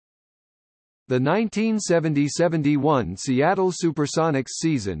The 1970-71 Seattle SuperSonics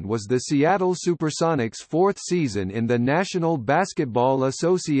season was the Seattle SuperSonics' fourth season in the National Basketball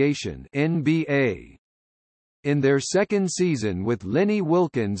Association (NBA). In their second season with Lenny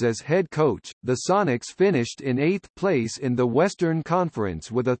Wilkens as head coach, the Sonics finished in eighth place in the Western Conference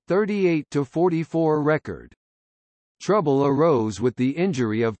with a 38-44 record. Trouble arose with the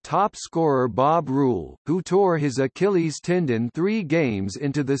injury of top scorer Bob Rule, who tore his Achilles tendon 3 games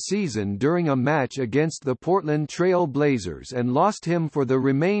into the season during a match against the Portland Trail Blazers and lost him for the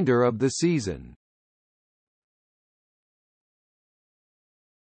remainder of the season.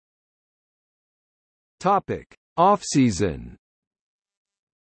 Offseason.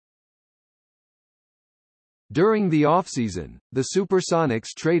 During the offseason, the SuperSonics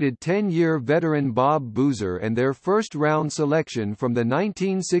traded 10-year veteran Bob Boozer and their first-round selection from the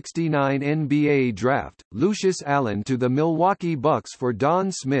 1969 NBA Draft, Lucius Allen, to the Milwaukee Bucks for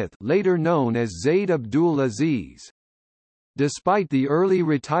Don Smith, later known as Zayd Abdul-Aziz. Despite the early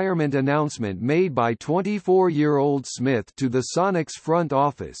retirement announcement made by 24-year-old Smith to the Sonics front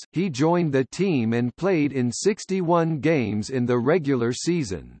office, he joined the team and played in 61 games in the regular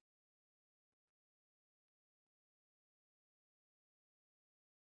season.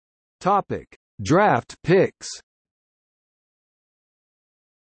 Draft picks.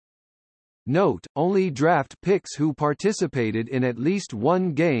 Note, only draft picks who participated in at least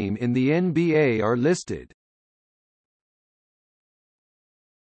one game in the NBA are listed.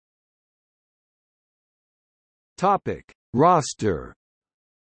 Roster.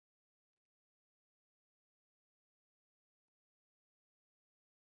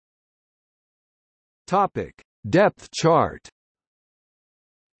 Depth chart.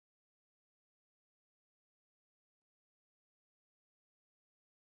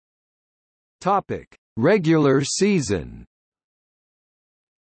 Regular season.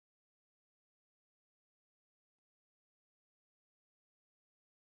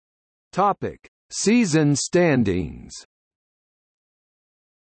 Season standings.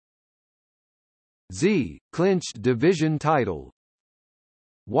 Z clinched division title.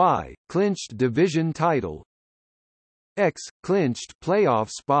 Y clinched division title. X clinched playoff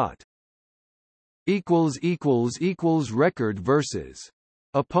spot. Record versus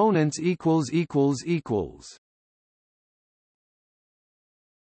opponents.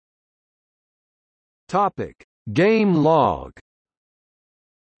 Game log.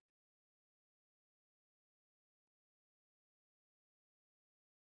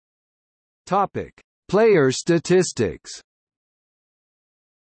 Player statistics.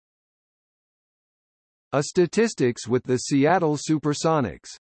 A statistics with the Seattle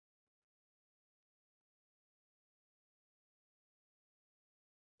SuperSonics.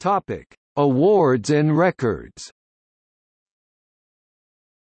 Awards and records.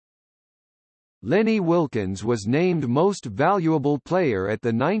 Lenny Wilkens was named Most Valuable Player at the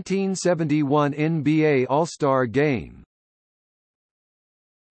 1971 NBA All-Star Game.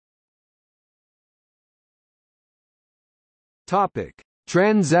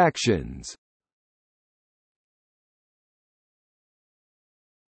 Transactions.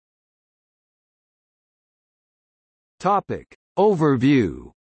 Overview.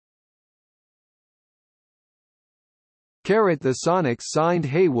 The Sonics signed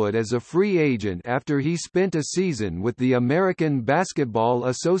Haywood as a free agent after he spent a season with the American Basketball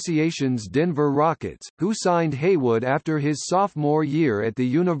Association's Denver Rockets, who signed Haywood after his sophomore year at the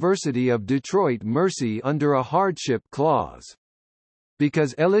University of Detroit Mercy under a hardship clause.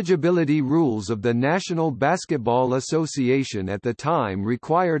 Because eligibility rules of the National Basketball Association at the time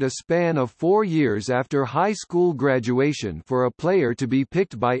required a span of 4 years after high school graduation for a player to be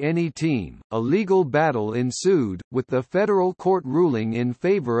picked by any team, a legal battle ensued, with the federal court ruling in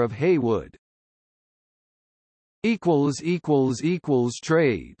favor of Haywood.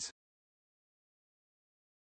 Trades.